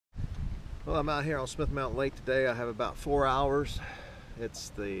Well, I'm out here on Smith Mountain Lake today. I have about 4 hours. It's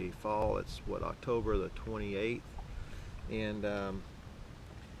the fall. It's what, October the 28th, and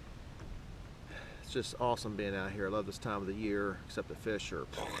it's just awesome being out here. I love this time of the year, except the fish are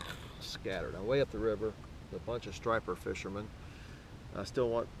scattered. I'm way up the river with a bunch of striper fishermen. I still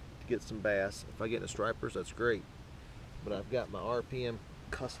want to get some bass. If I get into stripers, that's great. But I've got my RPM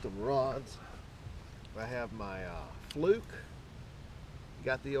custom rods. I have my fluke.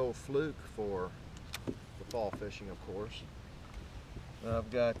 Got the old fluke for the fall fishing, of course.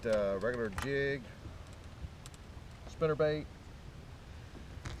 I've got regular jig, spinnerbait,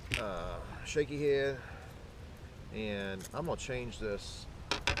 shaky head, and I'm gonna change this.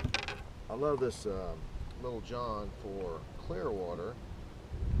 I love this Little John for clear water,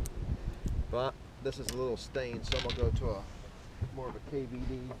 but this is a little stained, so I'm gonna go to a more of a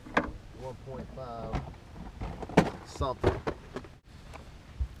KVD 1.5 something.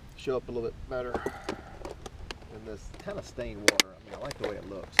 Show up a little bit better in this kind of stained water. I mean, I like the way it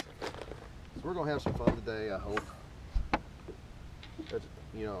looks. So we're gonna have some fun today, I hope.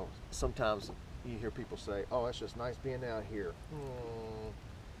 You know, sometimes you hear people say, "Oh, it's just nice being out here."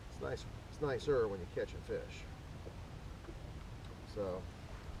 It's nice. It's nicer when you're catching fish. So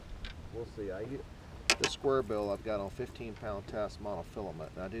we'll see. This square bill I've got on 15-pound test monofilament,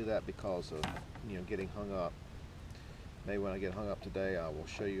 and I do that because of getting hung up. Maybe when I get hung up today, I will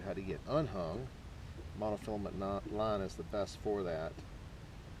show you how to get unhung. Monofilament line is the best for that.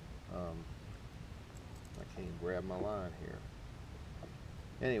 I can't even grab my line here.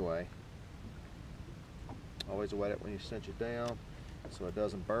 Anyway, always wet it when you cinch it down so it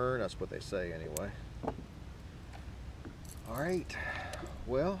doesn't burn. That's what they say anyway. All right,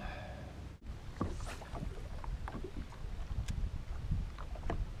 well,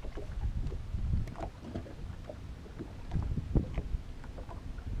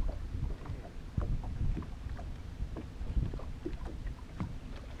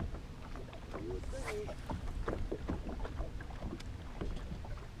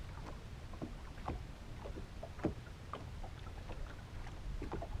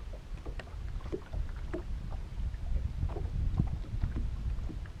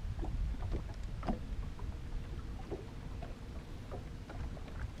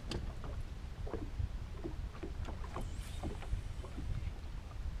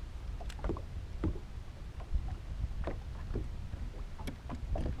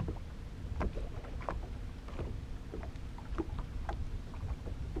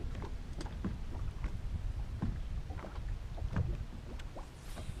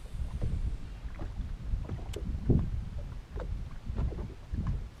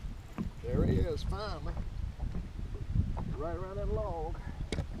 there he is finally, right around that log.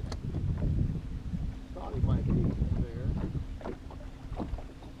 Thought he might be there.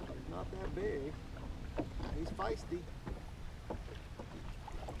 He's not that big. He's feisty.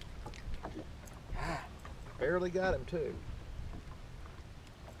 Barely got him too.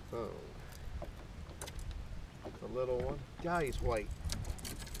 Oh, the little one. God, he's white.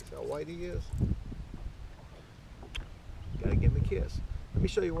 See how white he is? Gotta give him a kiss. Let me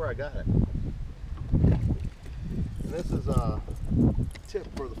show you where I got it. And this is a tip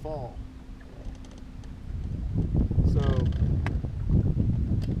for the fall. So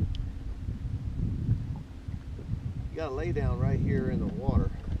you gotta lay down right here in the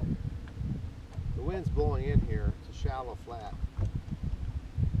water. The wind's blowing in here. It's a shallow flat.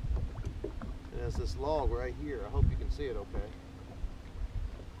 And there's this log right here. I hope you can see it okay.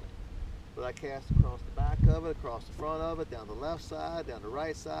 But I cast across the back of it, across the front of it, down the left side, down the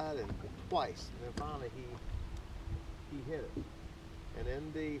right side, and twice. And then finally he hit it. And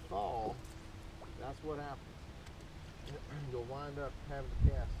in the fall, that's what happens. You'll wind up having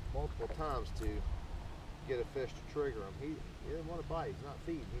to cast multiple times to get a fish to trigger him. He didn't want to bite. He's not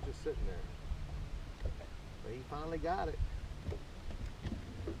feeding. He's just sitting there. But he finally got it.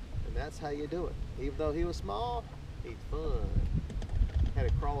 And that's how you do it. Even though he was small, he's fun. Had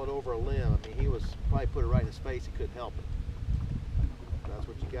to crawl it over a limb. I mean, he was probably put it right in his face. He couldn't help it. That's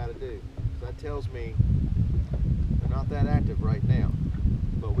what you got to do. So that tells me they're not that active right now,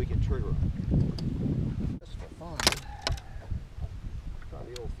 but we can trigger them. Just for fun. Try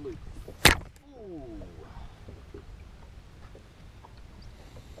the old fluke. Ooh.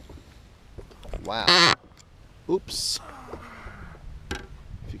 Wow. Oops.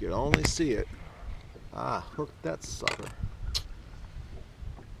 If you could only see it. Ah, hooked that sucker.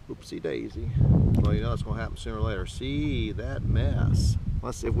 Oopsie daisy. Well, you know it's going to happen sooner or later. See that mess.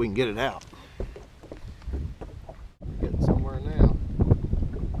 Let's see if we can get it out. Getting somewhere now.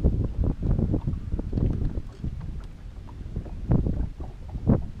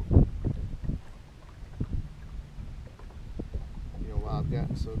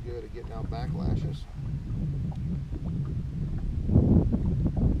 not so good at getting out backlashes.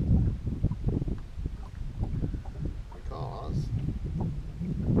 Because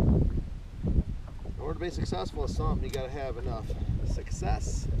in order to be successful at something, you got to have enough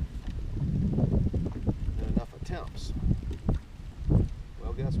success and enough attempts.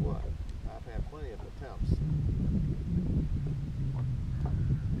 Well, guess what? I've had plenty of attempts.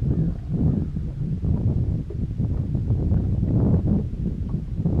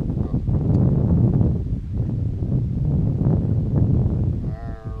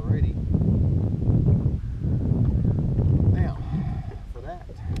 Alrighty. Now, for that,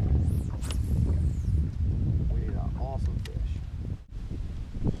 we need an awesome fish.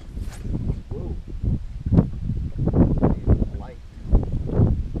 Whoa. Light.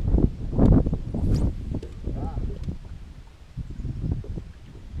 Ah.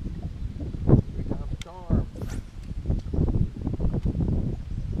 3 times the charm.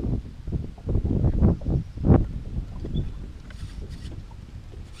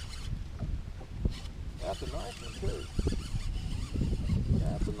 That's a nice one too.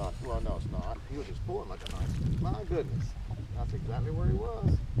 That's a nice, well no it's not. He was just pulling like a nice one. My goodness. That's exactly where he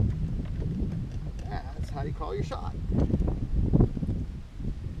was. That's how you call your shot.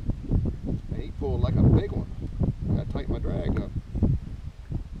 And he pulled like a big one. I gotta tighten my drag up.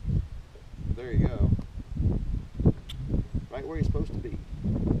 There you go. Right where he's supposed to be.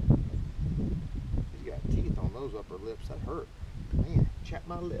 He's got teeth on those upper lips. That hurt. Man, chap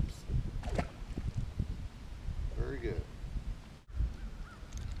my lips. Very good.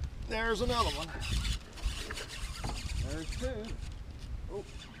 There's another one. There's 2. Oh, let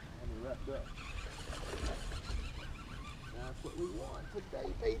me wrapped up. That's what we want today,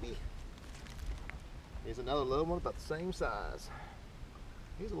 baby. Here's another little one about the same size.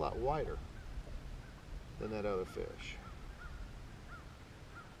 He's a lot wider than that other fish.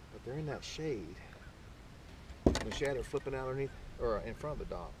 But they're in that shade. The shadow flipping out underneath, or in front of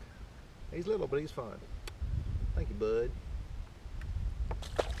the dock. He's little, but he's fun. Thank you, bud.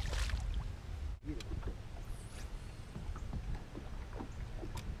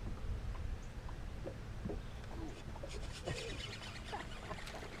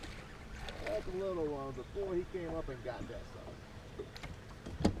 That's a little one, but boy, he came up and got that stuff.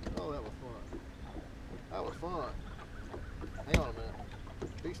 Oh, that was fun. That was fun. Hang on a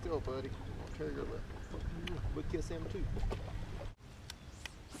minute. Be still, buddy. I'm gonna tear your lip. We'll kiss him too.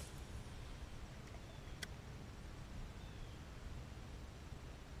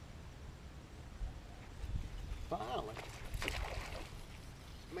 Finally.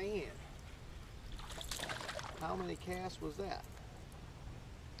 Man. How many casts was that?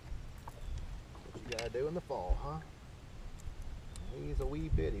 What you gotta do in the fall, huh? He's a wee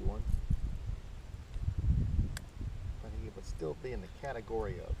bitty one. But he would still be in the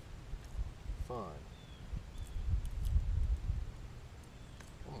category of fun.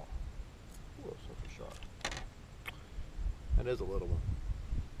 Come on. Whoa, such a shark. That is a little one.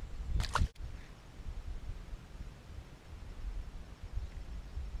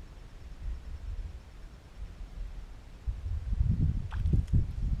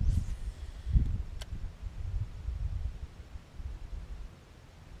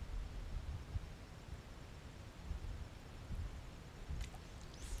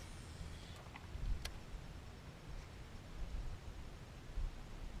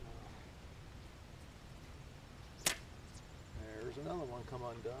 There's another one come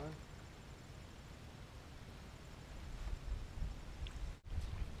undone.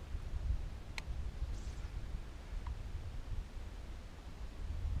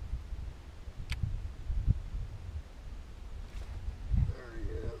 There he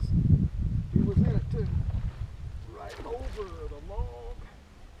is. He was in it too. Right over the log.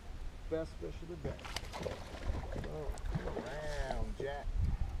 Best fish of the day. Oh, come around, Jack.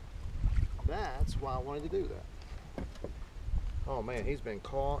 That's why I wanted to do that. Oh man, he's been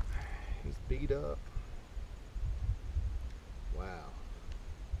caught. He's beat up. Wow.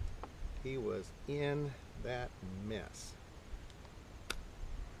 He was in that mess.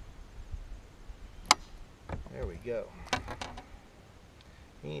 There we go.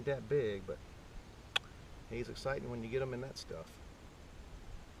 He ain't that big, but he's exciting when you get him in that stuff.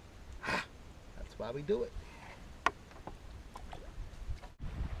 That's why we do it. I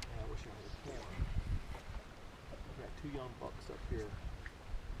wish I had a camera. I've got 2 young bucks up here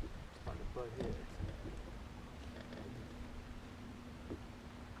trying to butt heads.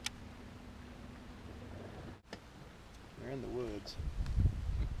 They're in the woods.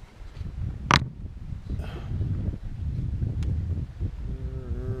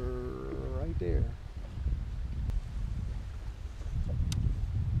 Right there.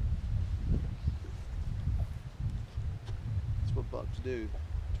 do,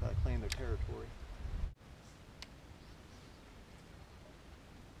 try to claim their territory.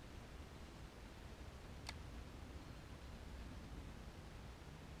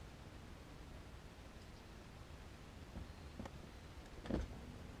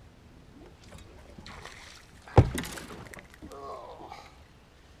 Oh.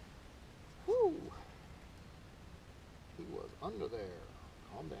 Whew. He was under there.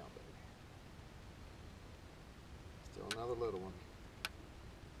 Calm down, baby. Still another little one.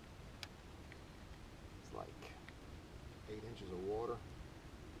 It's like 8 inches of water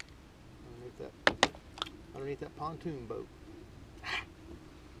underneath that pontoon boat.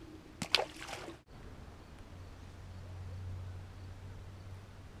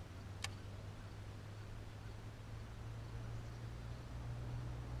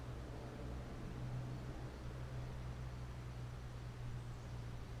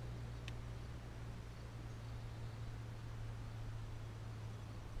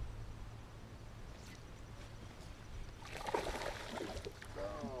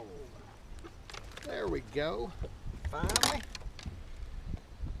 There we go. Finally.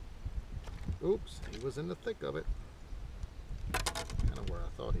 Oops, he was in the thick of it. Kind of where I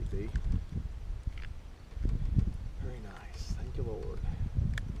thought he'd be. Very nice. Thank you, Lord.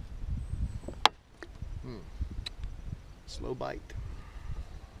 Slow bite.